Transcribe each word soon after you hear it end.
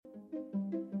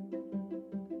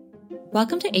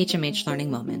Welcome to HMH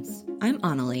Learning Moments. I'm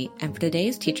Annalie, and for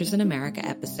today's Teachers in America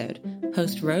episode,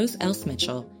 host Rose Else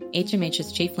Mitchell,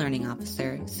 HMH's Chief Learning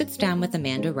Officer, sits down with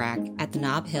Amanda Rack at the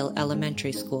Nob Hill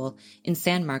Elementary School in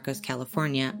San Marcos,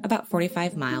 California, about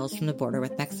 45 miles from the border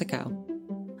with Mexico.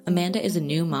 Amanda is a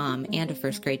new mom and a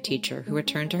first grade teacher who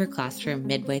returned to her classroom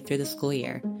midway through the school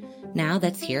year. Now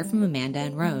let's hear from Amanda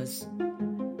and Rose.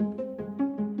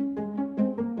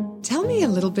 Tell me a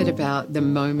little bit about the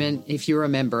moment, if you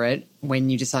remember it, when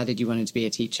you decided you wanted to be a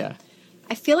teacher.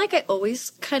 I feel like I always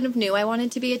kind of knew I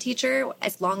wanted to be a teacher.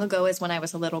 As long ago as when I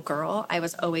was a little girl, I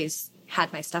was always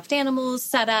had my stuffed animals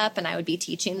set up and I would be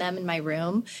teaching them in my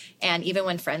room. And even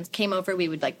when friends came over, we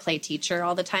would play teacher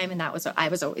all the time. And I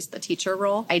was always the teacher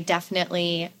role. I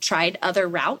definitely tried other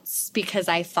routes because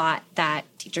I thought that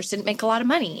teachers didn't make a lot of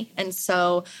money. And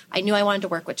so I knew I wanted to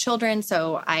work with children.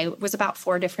 So I was about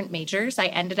 4 different majors. I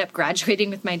ended up graduating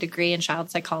with my degree in child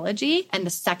psychology. And the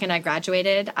second I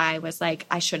graduated, I was like,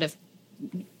 I should have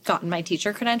gotten my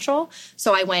teacher credential.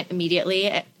 So I went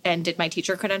immediately and did my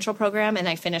teacher credential program, and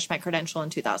I finished my credential in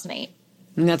 2008.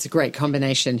 And that's a great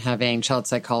combination, having child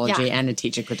psychology and a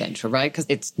teacher credential, right? Because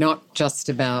it's not just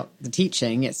about the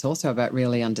teaching, it's also about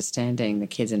really understanding the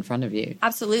kids in front of you.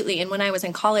 Absolutely. And when I was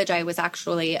in college, I was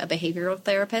actually a behavioral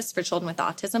therapist for children with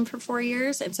autism for 4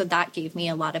 years. And so that gave me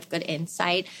a lot of good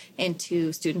insight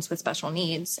into students with special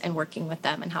needs and working with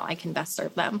them and how I can best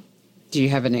serve them. Do you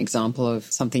have an example of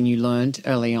something you learned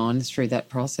early on through that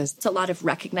process? It's a lot of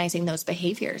recognizing those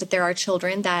behaviors. There are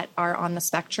children that are on the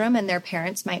spectrum and their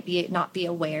parents might not be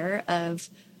aware of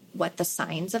what the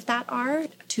signs of that are.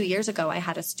 2 years ago, I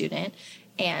had a student,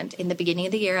 and in the beginning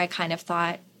of the year, I kind of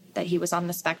thought that he was on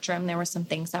the spectrum. There were some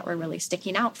things that were really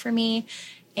sticking out for me.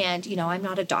 And, I'm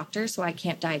not a doctor, so I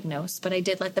can't diagnose, but I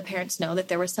did let the parents know that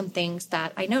there were some things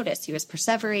that I noticed. He was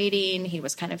perseverating, he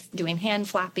was kind of doing hand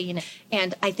flapping.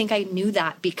 And I think I knew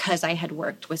that because I had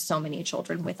worked with so many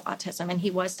children with autism. And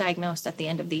he was diagnosed at the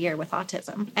end of the year with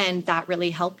autism. And that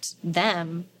really helped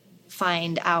them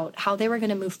find out how they were going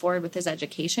to move forward with his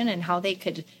education and how they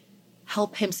could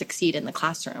help him succeed in the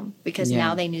classroom, because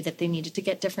now they knew that they needed to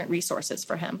get different resources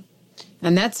for him.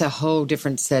 And that's a whole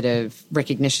different set of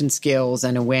recognition skills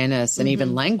and awareness and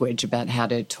even language about how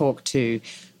to talk to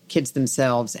kids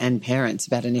themselves and parents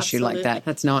about an issue like that.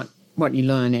 That's not what you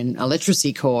learn in a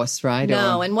literacy course, right?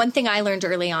 No, and one thing I learned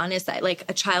early on is that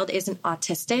a child isn't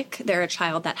autistic. They're a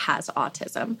child that has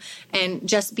autism. And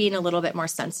just being a little bit more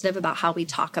sensitive about how we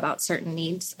talk about certain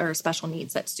needs or special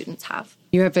needs that students have.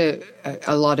 You have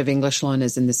a lot of English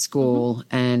learners in the school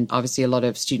and obviously a lot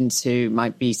of students who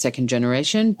might be second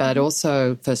generation, but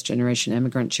also first generation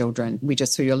immigrant children. We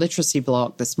just saw your literacy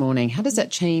blog this morning. How does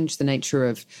that change the nature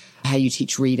of how you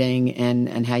teach reading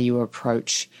and how you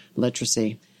approach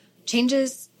literacy?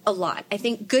 Changes a lot. I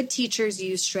think good teachers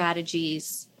use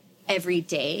strategies every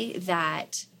day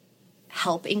that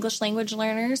help English language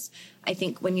learners. I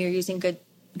think when you're using good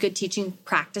teaching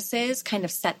practices, kind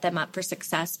of set them up for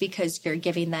success because you're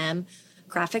giving them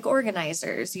graphic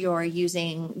organizers, you're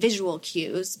using visual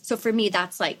cues. So for me,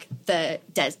 that's the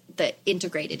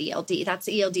integrated ELD. That's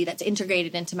the ELD that's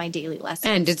integrated into my daily lessons.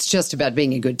 And it's just about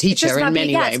being a good teacher in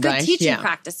many ways, right? Good teaching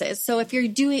practices. So if you're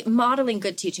modeling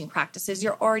good teaching practices,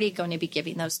 you're already going to be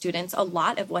giving those students a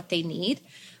lot of what they need.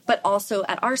 But also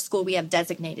at our school, we have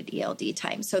designated ELD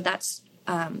time. So that's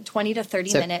 20 to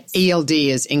 30 minutes. ELD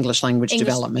is English language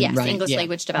development, yes, right? English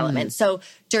language development. So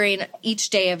during each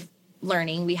day of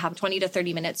learning, we have 20 to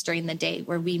 30 minutes during the day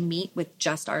where we meet with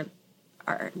just our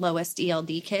lowest ELD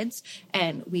kids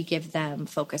and we give them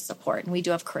focused support. And we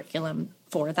do have curriculum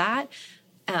for that.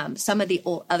 Some of the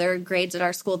other grades at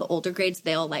our school, the older grades,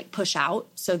 they'll push out.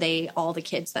 So all the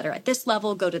kids that are at this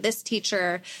level go to this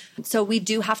teacher. So we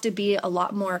do have to be a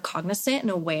lot more cognizant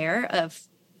and aware of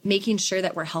making sure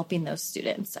that we're helping those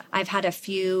students. I've had a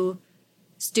few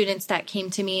students that came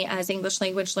to me as English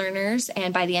language learners,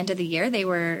 and by the end of the year, they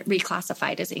were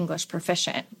reclassified as English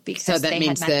proficient because they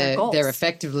had met their goals. They're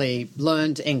effectively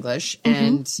learned English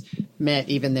and met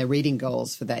even their reading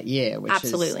goals for that year, which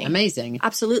is amazing.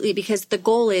 Absolutely, because the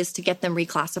goal is to get them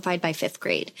reclassified by 5th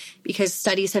grade, because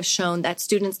studies have shown that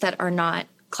students that are not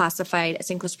classified as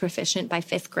English proficient by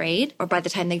 5th grade or by the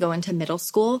time they go into middle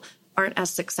school aren't as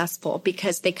successful,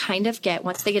 because they kind of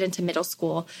once they get into middle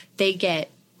school, they get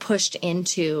pushed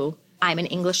into, I'm an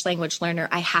English language learner.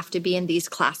 I have to be in these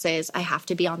classes. I have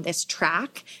to be on this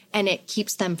track. And it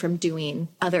keeps them from doing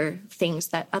other things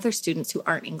that other students who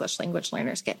aren't English language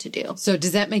learners get to do. So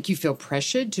does that make you feel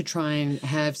pressured to try and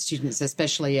have students,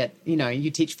 especially at, you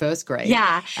teach first grade,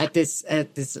 at this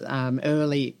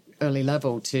early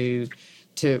level to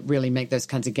to really make those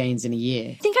kinds of gains in a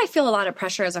year? I think I feel a lot of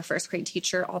pressure as a first grade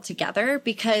teacher altogether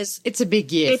because it's a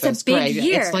big year. It's a big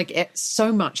year. It's like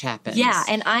so much happens. Yeah.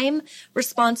 And I'm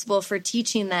responsible for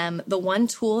teaching them the one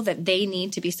tool that they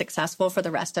need to be successful for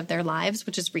the rest of their lives,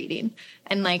 which is reading.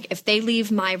 And like, if they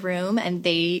leave my room and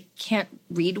they can't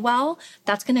read well,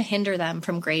 that's going to hinder them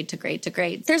from grade to grade to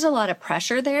grade. There's a lot of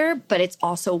pressure there, but it's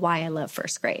also why I love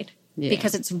first grade. Yeah.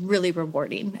 Because it's really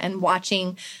rewarding. And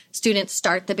watching students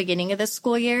start the beginning of the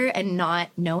school year and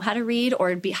not know how to read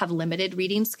or have limited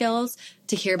reading skills,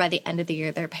 to hear by the end of the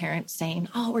year their parents saying,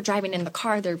 oh, we're driving in the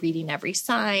car, they're reading every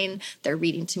sign, they're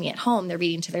reading to me at home, they're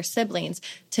reading to their siblings.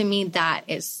 To me, that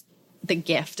is the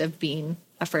gift of being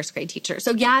a first grade teacher.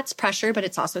 So yeah, it's pressure, but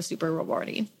it's also super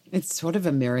rewarding. It's sort of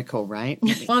a miracle, right?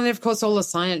 Well, and of course, all the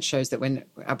science shows that when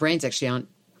our brains actually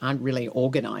aren't really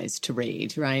organized to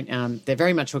read, right? They're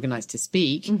very much organized to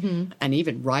speak. Mm-hmm. And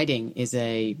even writing is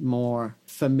a more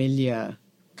familiar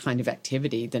kind of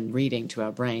activity than reading to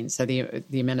our brains. So the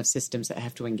amount of systems that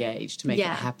have to engage to make it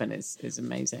happen is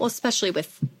amazing. Well, especially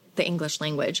with the English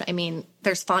language. I mean,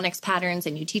 there's phonics patterns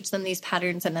and you teach them these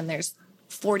patterns, and then there's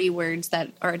 40 words that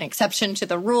are an exception to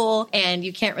the rule, and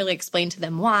you can't really explain to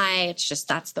them why. It's just,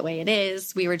 that's the way it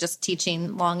is. We were just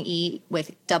teaching long E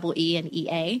with double E and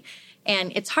EA.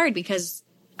 And it's hard because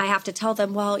I have to tell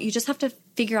them, well, you just have to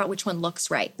figure out which one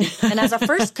looks right. And as a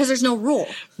first, because there's no rule.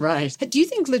 Right. Do you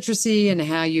think literacy and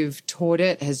how you've taught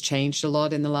it has changed a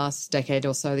lot in the last decade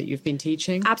or so that you've been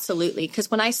teaching? Absolutely. Because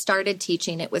when I started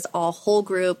teaching, it was all whole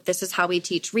group. This is how we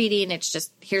teach reading. It's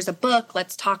just, here's a book.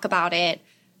 Let's talk about it.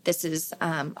 This is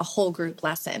a whole group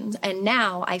lesson. And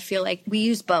now I feel like we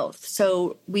use both.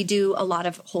 So we do a lot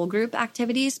of whole group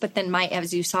activities, but then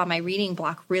as you saw, my reading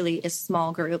block really is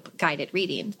small group guided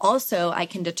reading. Also, I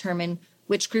can determine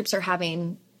which groups are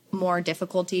having more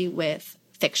difficulty with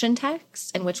fiction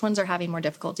text and which ones are having more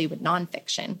difficulty with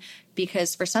nonfiction.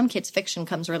 Because for some kids, fiction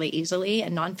comes really easily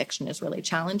and nonfiction is really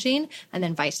challenging, and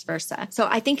then vice versa. So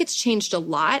I think it's changed a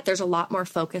lot. There's a lot more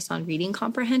focus on reading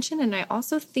comprehension. And I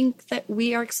also think that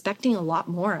we are expecting a lot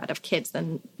more out of kids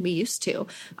than we used to.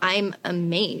 I'm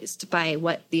amazed by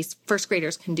what these first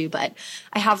graders can do. But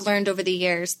I have learned over the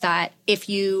years that if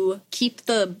you keep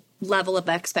the level of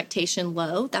expectation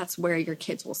low, that's where your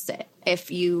kids will sit.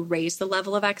 If you raise the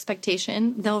level of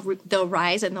expectation, they'll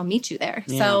rise and they'll meet you there.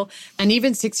 Yeah. So, and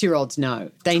even 6-year-olds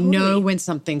know. They know when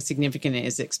something significant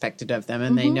is expected of them,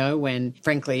 and they know when,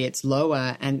 frankly, it's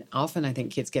lower. And often I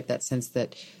think kids get that sense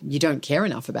that you don't care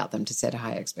enough about them to set a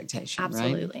high expectation.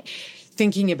 Absolutely. Right?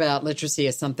 Thinking about literacy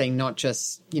as something not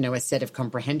just, a set of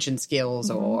comprehension skills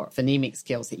or phonemic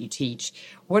skills that you teach,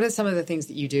 what are some of the things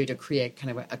that you do to create kind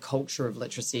of a culture of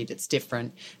literacy that's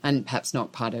different and perhaps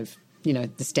not part of,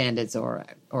 the standards or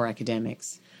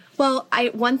academics? Well,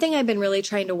 one thing I've been really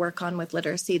trying to work on with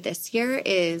literacy this year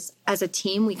is, as a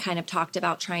team, we kind of talked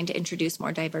about trying to introduce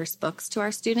more diverse books to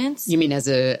our students. You mean as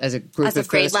a group as of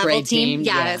grade first grade team?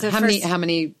 Yeah. How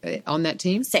many on that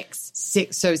team? 6.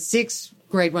 6. So 6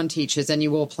 grade 1 teachers, and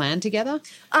you all plan together?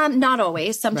 Not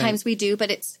always. Sometimes we do,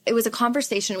 but it was a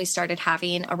conversation we started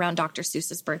having around Dr.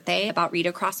 Seuss's birthday about Read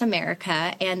Across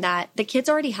America, and that the kids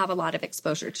already have a lot of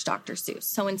exposure to Dr. Seuss.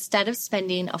 So instead of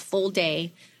spending a full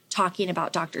day talking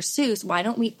about Dr. Seuss, why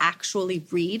don't we actually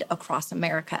read across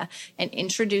America and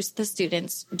introduce the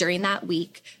students during that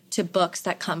week to books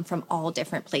that come from all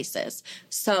different places?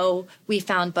 So we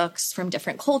found books from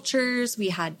different cultures.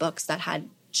 We had books that had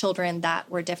children that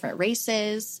were different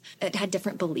races, that had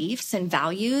different beliefs and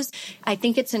values. I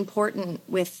think it's important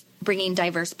with bringing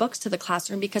diverse books to the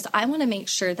classroom because I want to make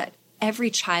sure that every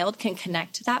child can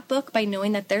connect to that book by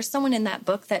knowing that there's someone in that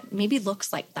book that maybe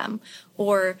looks like them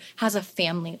or has a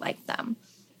family like them.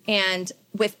 And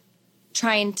with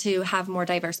trying to have more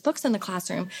diverse books in the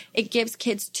classroom, it gives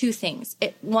kids 2 things.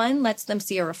 It, one, lets them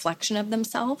see a reflection of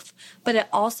themselves, but it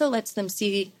also lets them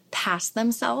see past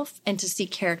themselves and to see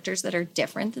characters that are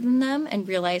different than them and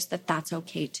realize that that's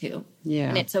okay too. Yeah.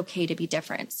 And it's okay to be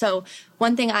different. So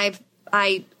one thing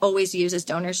I always use is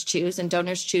Donors Choose, and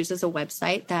Donors Choose is a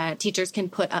website that teachers can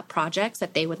put up projects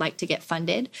that they would like to get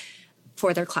funded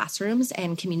for their classrooms,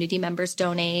 and community members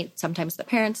donate. Sometimes the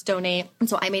parents donate. And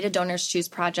so I made a Donors Choose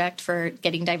project for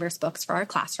getting diverse books for our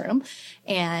classroom,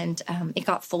 and it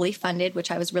got fully funded, which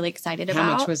I was really excited about.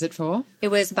 How much was it for? It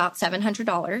was about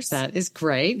 $700. That is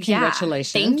great.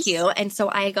 Congratulations. Yeah, thank you. And so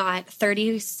I got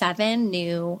 37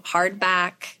 new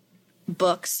hardback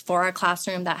books for our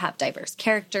classroom that have diverse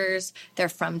characters. They're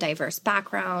from diverse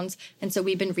backgrounds. And so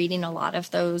we've been reading a lot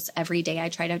of those every day. I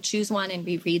try to choose one and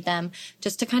reread them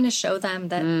just to kind of show them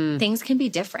that things can be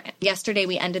different. Yesterday,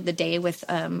 we ended the day with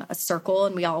a circle,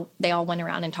 and they all went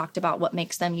around and talked about what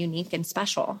makes them unique and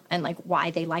special and like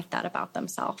why they like that about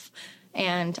themselves.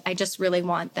 And I just really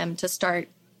want them to start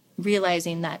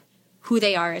realizing that who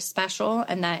they are is special,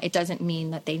 and that it doesn't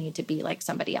mean that they need to be like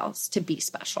somebody else to be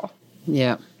special.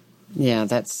 Yeah. Yeah,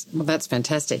 that's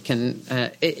fantastic. And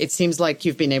it seems like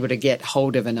you've been able to get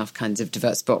hold of enough kinds of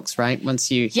diverse books, right?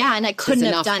 Once you... Yeah, and I couldn't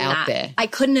have done out that. There. I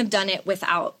couldn't have done it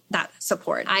without that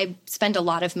support. I spend a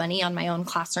lot of money on my own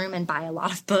classroom and buy a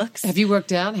lot of books. Have you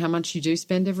worked out how much you do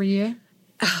spend every year?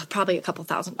 Probably a couple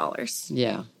 $1,000s.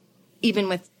 Yeah. Even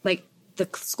with like the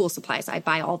school supplies. I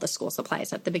buy all the school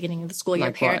supplies at the beginning of the school year.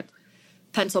 Like what?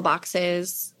 Pencil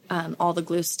boxes, all the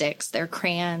glue sticks, their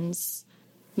crayons,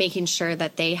 making sure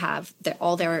that they have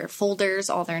all their folders,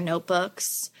 all their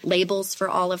notebooks, labels for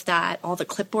all of that, all the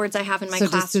clipboards I have in my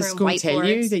classroom, does the school whiteboards. tell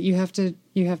you that you have to?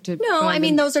 No, I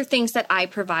mean, those are things that I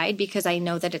provide because I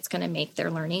know that it's going to make their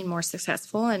learning more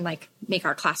successful and like make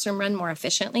our classroom run more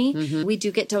efficiently. Mm-hmm. We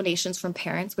do get donations from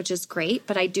parents, which is great,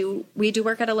 but we do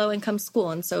work at a low income school,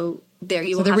 and so there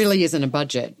really isn't a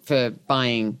budget for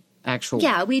buying.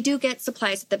 Yeah, we do get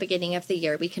supplies at the beginning of the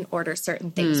year. We can order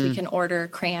certain things. We can order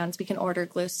crayons. We can order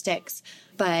glue sticks.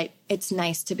 But it's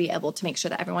nice to be able to make sure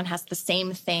that everyone has the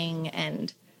same thing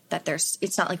and that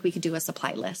it's not like we could do a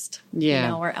supply list,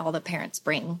 where all the parents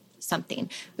bring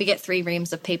something. We get 3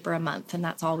 reams of paper a month, and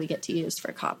that's all we get to use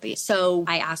for copy. So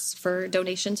I ask for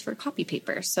donations for copy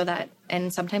paper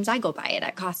and sometimes I go buy it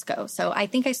at Costco. So I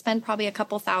think I spend probably a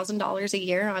couple $1,000s a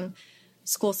year on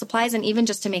school supplies, and even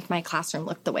just to make my classroom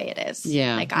look the way it is.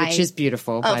 Yeah, which is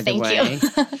beautiful, by the way.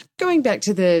 Thank you. Going back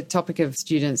to the topic of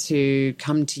students who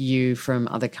come to you from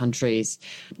other countries,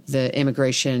 the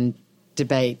immigration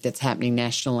debate that's happening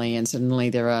nationally, and certainly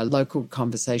there are local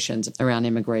conversations around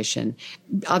immigration.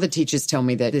 Other teachers tell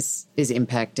me that this is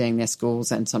impacting their schools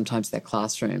and sometimes their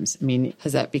classrooms. I mean,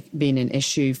 has that been an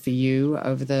issue for you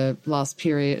over the last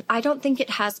period? I don't think it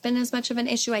has been as much of an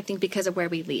issue. I think because of where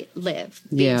we live,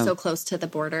 being so close to the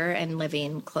border and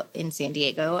living in San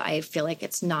Diego, I feel like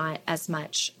it's not as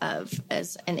much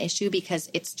as an issue because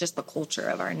it's just the culture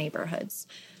of our neighborhoods.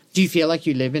 Do you feel like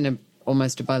you live in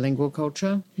almost a bilingual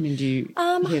culture? I mean, do you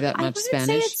hear that much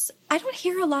Spanish? I don't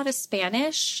hear a lot of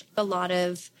Spanish. A lot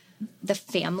of the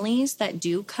families that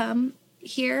do come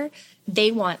here,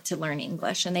 they want to learn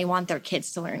English and they want their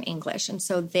kids to learn English. And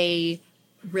so they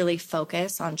really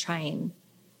focus on trying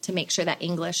to make sure that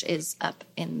English is up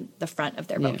in the front of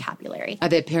their vocabulary. Are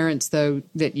there parents, though,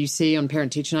 that you see on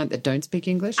Parent-Teacher Night that don't speak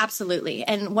English? Absolutely.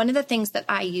 And one of the things that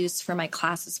I use for my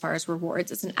class as far as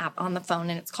rewards is an app on the phone,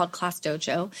 and it's called Class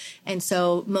Dojo. And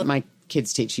so my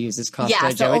kids' teacher uses Class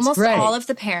Dojo. So almost great. All of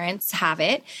the parents have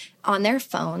it on their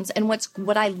phones. And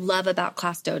what I love about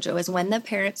Class Dojo is when the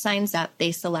parent signs up,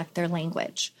 they select their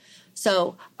language.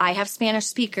 So I have Spanish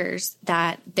speakers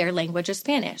that their language is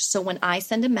Spanish. So when I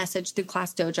send a message through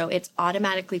Class Dojo, it's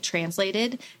automatically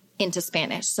translated into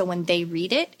Spanish. So when they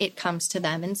read it, it comes to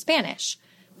them in Spanish.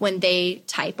 When they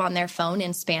type on their phone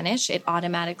in Spanish, it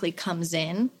automatically comes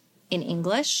in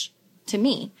English to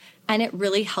me. And it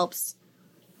really helps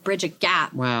bridge a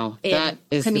gap. Wow, that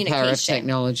is the power of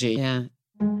technology. Yeah.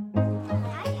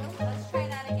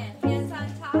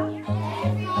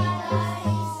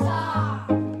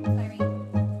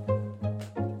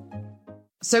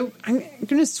 So I'm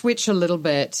going to switch a little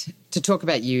bit to talk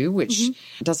about you, which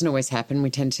doesn't always happen. We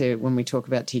tend to, when we talk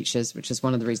about teachers, which is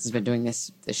one of the reasons we're doing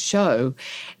this show,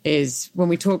 is when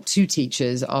we talk to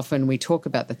teachers, often we talk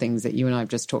about the things that you and I have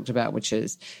just talked about, which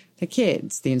is the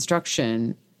kids, the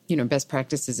instruction, best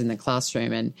practices in the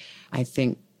classroom. And I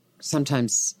think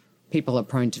sometimes people are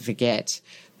prone to forget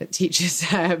that teachers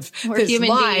have this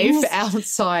life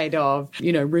outside of,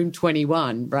 room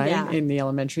 21, right, in the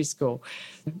elementary school.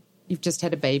 You've just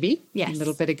had a baby a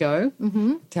little bit ago.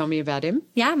 Mm-hmm. Tell me about him.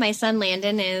 Yeah, my son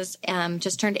Landon is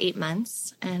just turned 8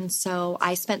 months. And so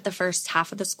I spent the first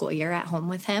half of the school year at home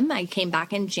with him. I came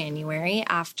back in January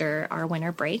after our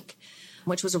winter break,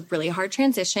 which was a really hard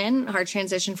transition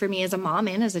for me as a mom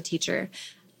and as a teacher.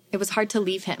 It was hard to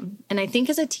leave him. And I think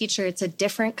as a teacher, it's a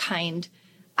different kind.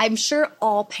 I'm sure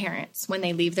all parents, when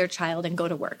they leave their child and go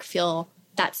to work, feel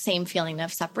that same feeling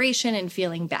of separation and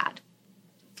feeling bad,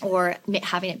 or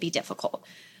having it be difficult.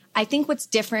 I think what's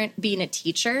different being a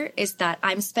teacher is that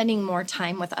I'm spending more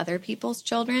time with other people's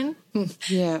children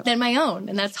than my own.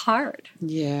 And that's hard.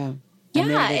 Yeah.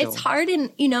 Yeah, it's hard.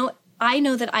 And, I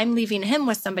know that I'm leaving him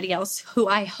with somebody else who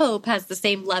I hope has the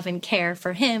same love and care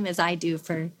for him as I do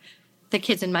for the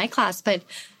kids in my class, but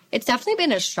it's definitely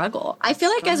been a struggle. I feel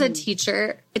like as a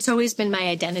teacher, it's always been my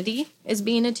identity as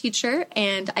being a teacher.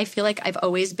 And I feel like I've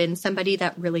always been somebody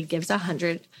that really gives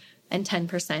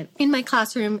 110% in my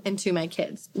classroom and to my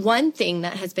kids. One thing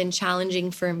that has been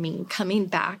challenging for me coming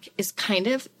back is kind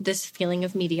of this feeling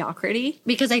of mediocrity,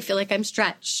 because I feel like I'm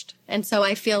stretched. And so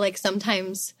I feel like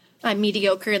sometimes I'm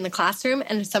mediocre in the classroom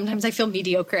and sometimes I feel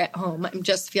mediocre at home. I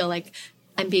just feel like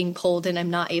I'm being pulled and I'm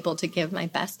not able to give my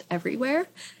best everywhere.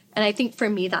 And I think for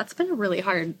me, that's been a really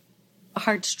hard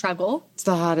struggle. It's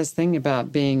the hardest thing about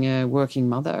being a working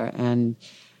mother. And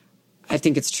I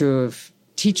think it's true of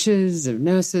teachers, of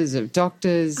nurses, of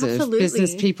doctors, Absolutely. Of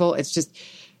business people. It's just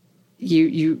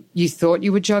you thought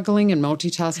you were juggling and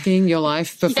multitasking your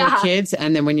life before kids.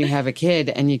 And then when you have a kid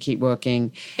and you keep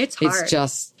working, it's hard. It's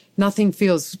just nothing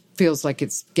feels like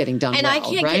it's getting done and well, I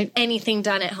can't right? get anything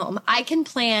done at home. I can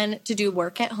plan to do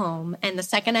work at home. And the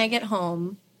second I get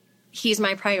home, he's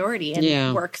my priority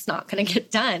and work's not going to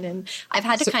get done. And I've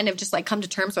had to kind of just like come to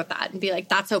terms with that and be like,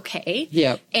 that's okay.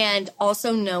 Yeah. And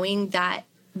also knowing that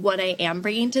what I am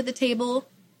bringing to the table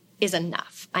is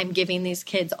enough. I'm giving these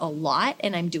kids a lot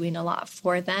and I'm doing a lot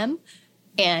for them.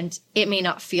 And it may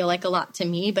not feel like a lot to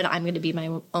me, but I'm going to be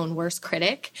my own worst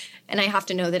critic. And I have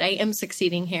to know that I am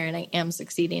succeeding here and I am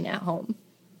succeeding at home.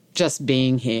 Just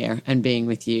being here and being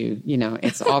with you,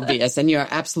 it's obvious. And your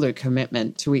absolute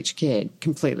commitment to each kid,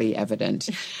 completely evident.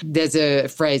 There's a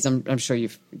phrase, I'm sure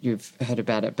you've heard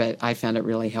about it, but I found it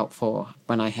really helpful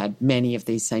when I had many of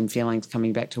these same feelings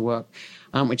coming back to work,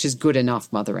 which is good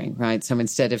enough mothering, right? So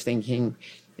instead of thinking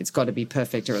it's got to be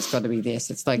perfect or it's got to be this,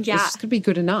 it's like, it's just got to be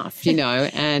good enough,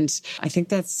 and I think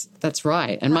that's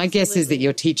right. And my guess is that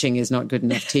your teaching is not good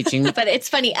enough teaching. But it's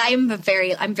funny. I'm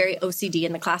very OCD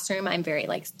in the classroom. I'm very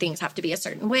like, things have to be a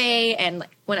certain way. And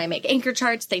like, when I make anchor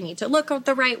charts, they need to look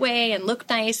the right way and look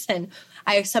nice. And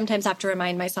I sometimes have to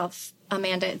remind myself,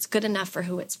 Amanda, it's good enough for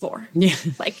who it's for. Yeah.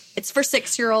 Like it's for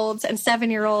 6-year-olds and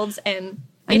 7-year-olds and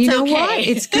you know okay.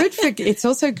 what? It's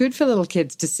also good for little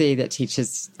kids to see that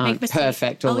teachers aren't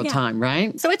perfect all the time,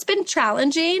 right? So it's been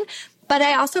challenging, but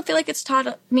I also feel like it's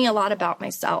taught me a lot about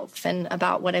myself and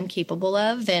about what I'm capable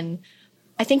of. And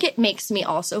I think it makes me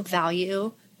also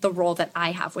value the role that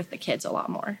I have with the kids a lot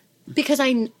more, because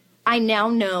I now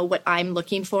know what I'm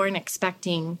looking for and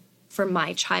expecting for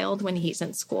my child when he's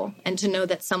in school. And to know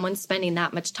that someone's spending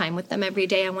that much time with them every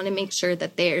day, I want to make sure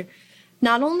that they're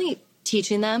not only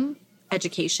teaching them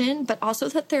education, but also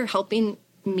that they're helping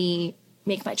me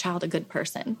make my child a good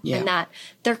person and that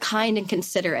they're kind and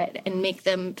considerate and make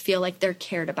them feel like they're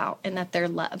cared about and that they're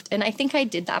loved. And I think I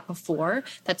did that before.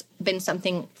 That's been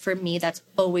something for me that's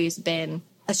always been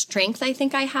a strength I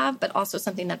think I have, but also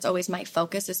something that's always my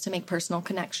focus is to make personal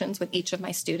connections with each of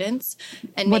my students.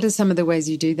 And what are some of the ways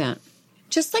you do that?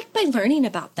 Just like by learning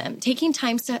about them, taking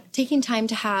time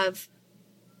to have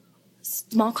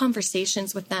small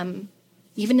conversations with them,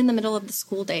 even in the middle of the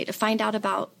school day, to find out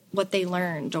about what they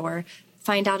learned or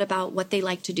find out about what they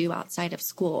like to do outside of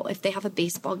school. If they have a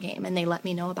baseball game and they let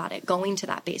me know about it, going to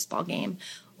that baseball game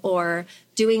or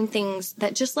doing things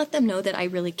that just let them know that I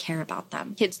really care about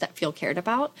them. Kids that feel cared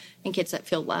about and kids that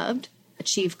feel loved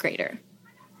achieve greater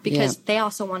because they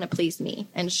also want to please me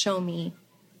and show me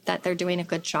that they're doing a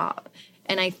good job.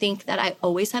 And I think that I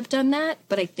always have done that,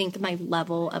 but I think my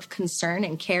level of concern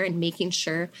and care and making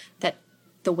sure that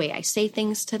the way I say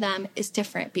things to them is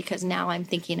different because now I'm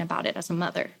thinking about it as a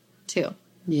mother too.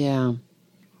 Yeah.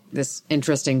 This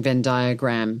interesting Venn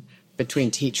diagram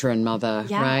between teacher and mother,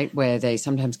 right? Where they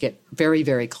sometimes get very,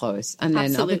 very close and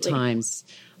then other times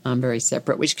very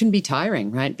separate, which can be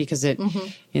tiring, right? Because it,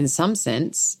 in some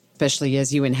sense, especially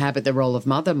as you inhabit the role of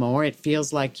mother more, it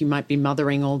feels like you might be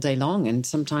mothering all day long and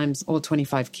sometimes all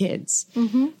 25 kids.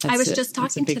 I was just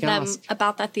talking to them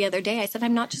about that the other day. I said,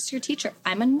 I'm not just your teacher.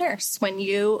 I'm a nurse. When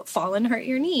you fall and hurt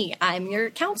your knee, I'm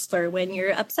your counselor when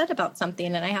you're upset about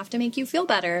something and I have to make you feel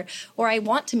better or I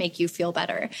want to make you feel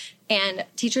better. And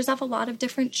teachers have a lot of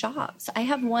different jobs. I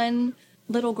have one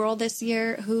little girl this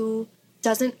year who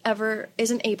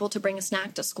isn't able to bring a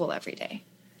snack to school every day.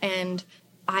 And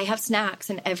I have snacks,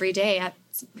 and every day at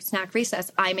snack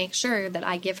recess, I make sure that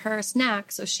I give her a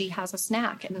snack so she has a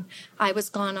snack. And I was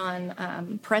gone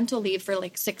on parental leave for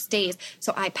like 6 days,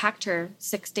 so I packed her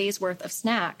 6 days worth of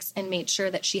snacks and made sure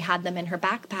that she had them in her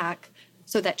backpack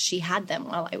so that she had them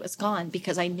while I was gone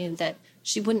because I knew that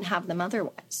she wouldn't have them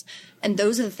otherwise. And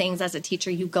those are the things as a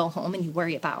teacher you go home and you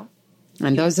worry about.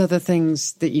 And those are the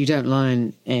things that you don't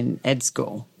learn in ed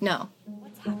school. No.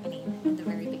 What's happening at the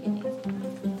very beginning?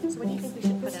 So what do you think we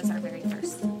should put as our very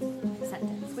first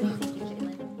sentence? What do you think,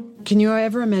 Jalen? Can you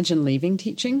ever imagine leaving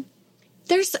teaching?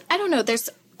 There's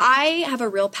I have a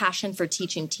real passion for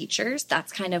teaching teachers.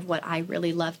 That's kind of what I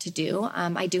really love to do.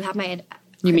 I do have my...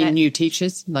 You mean new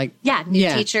teachers? New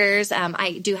teachers.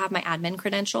 I do have my admin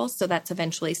credentials, so that's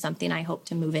eventually something I hope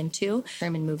to move into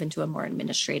and move into a more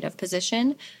administrative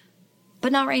position.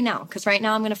 But not right now, because right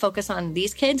now I'm going to focus on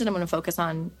these kids and I'm going to focus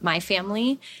on my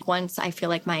family. Once I feel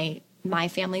like my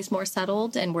family's more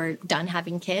settled and we're done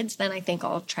having kids, then I think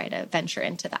I'll try to venture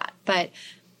into that. But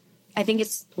I think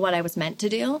it's what I was meant to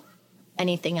do.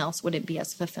 Anything else wouldn't be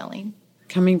as fulfilling.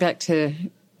 Coming back to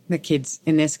the kids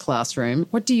in this classroom,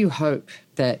 what do you hope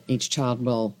that each child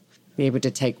will be able to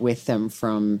take with them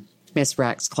from Miss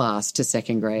Rack's class to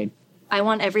second grade? I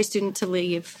want every student to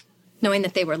leave knowing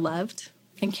that they were loved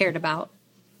and cared about,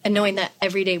 and knowing that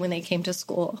every day when they came to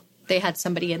school, they had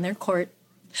somebody in their court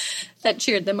that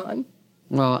cheered them on.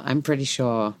 Well, I'm pretty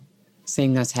sure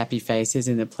seeing those happy faces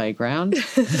in the playground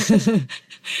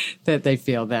that they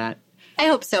feel that. I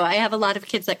hope so. I have a lot of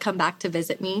kids that come back to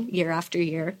visit me year after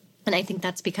year, and I think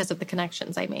that's because of the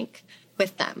connections I make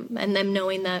with them and them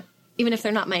knowing that even if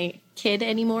they're not my kid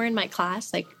anymore in my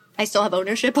class, like I still have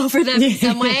ownership over them in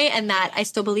some way, and that I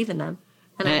still believe in them.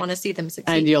 And I want to see them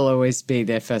succeed. And you'll always be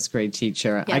their first grade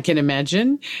teacher. Yep. I can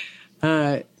imagine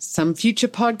some future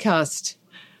podcast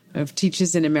of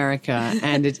teachers in America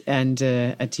and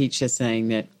a teacher saying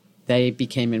that they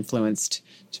became influenced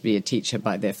to be a teacher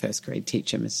by their first grade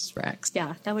teacher, Mrs. Racks.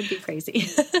 Yeah, that would be crazy.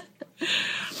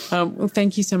 Well,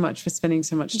 thank you so much for spending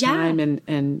so much time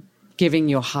and giving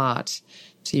your heart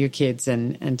to your kids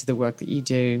and to the work that you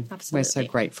do. Absolutely. We're so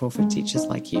grateful for teachers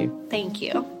like you. Thank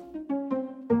you.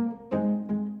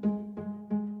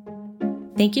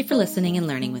 Thank you for listening and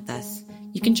learning with us.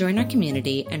 You can join our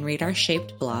community and read our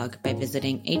Shaped blog by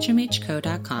visiting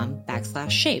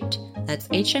hmhco.com/shaped. That's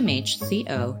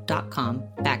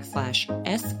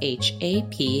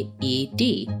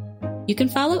hmhco.com/SHAPED. You can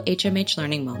follow HMH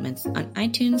Learning Moments on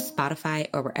iTunes, Spotify,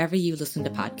 or wherever you listen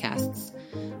to podcasts.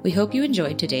 We hope you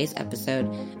enjoyed today's episode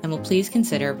and will please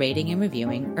consider rating and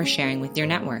reviewing or sharing with your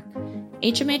network.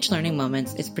 HMH Learning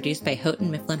Moments is produced by Houghton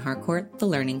Mifflin Harcourt, the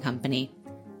Learning Company.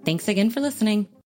 Thanks again for listening.